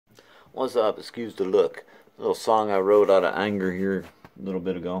What's up? Excuse the look. A little song I wrote out of anger here a little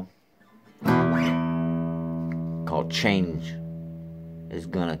bit ago. Called Change Is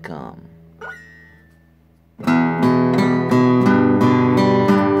Gonna Come.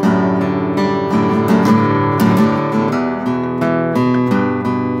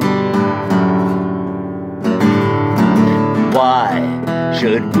 Why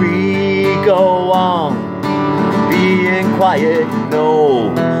should we go on being quiet,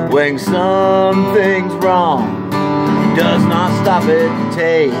 knowing something's wrong? Does not stop it,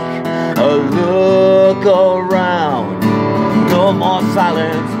 take a look around. No more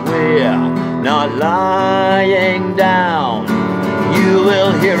silence, we're not lying down. You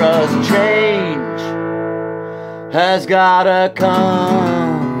will hear us, change has gotta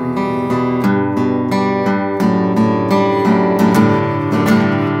come.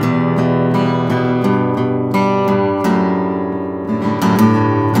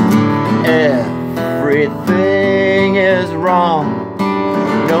 Everything is wrong,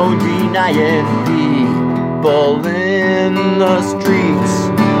 no denying. People in the streets,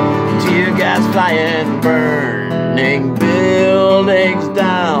 tear gas flying, burning buildings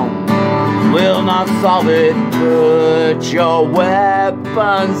down. Will not solve it, put your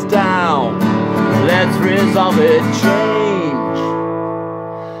weapons down. Let's resolve it, change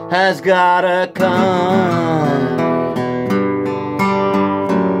has gotta come.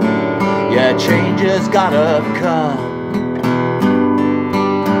 Yeah, change has gotta come.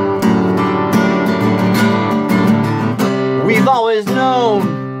 We've always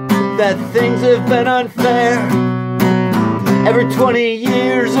known that things have been unfair. Every 20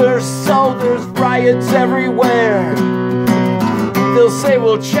 years or so there's riots everywhere. They'll say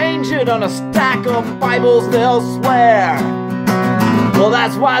we'll change it on a stack of Bibles, they'll swear. Well,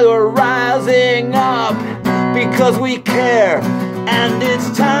 that's why we're rising up, because we care. And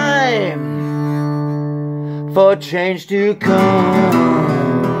it's time for change to come.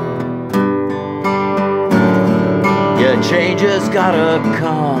 Yeah, change has gotta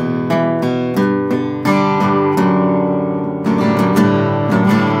come.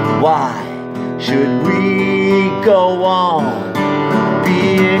 Why should we go on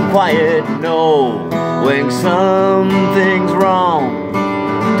being quiet, knowing something's wrong?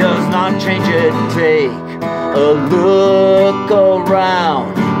 Does not change it, take a look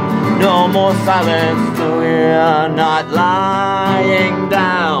around. No more silence, we're not lying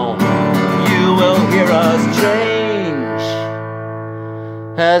down. You will hear us, change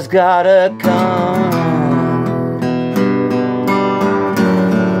has gotta come.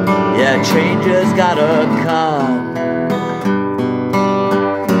 Yeah, change has gotta come.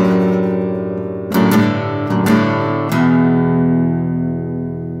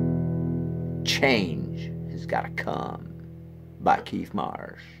 Change has gotta come, by Keith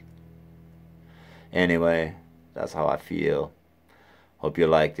Marsh. Anyway, that's how I feel. Hope you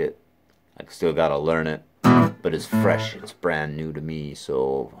liked it. I still gotta learn it, but it's fresh, it's brand new to me,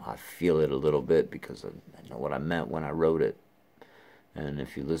 so I feel it a little bit because I know what I meant when I wrote it. And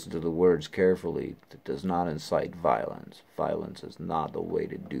if you listen to the words carefully, it does not incite violence. Violence is not the way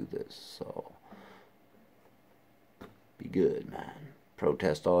to do this, so be good, man.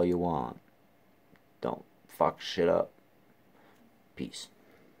 Protest all you want. Don't fuck shit up. Peace.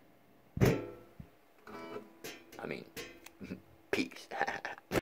 I mean, peace.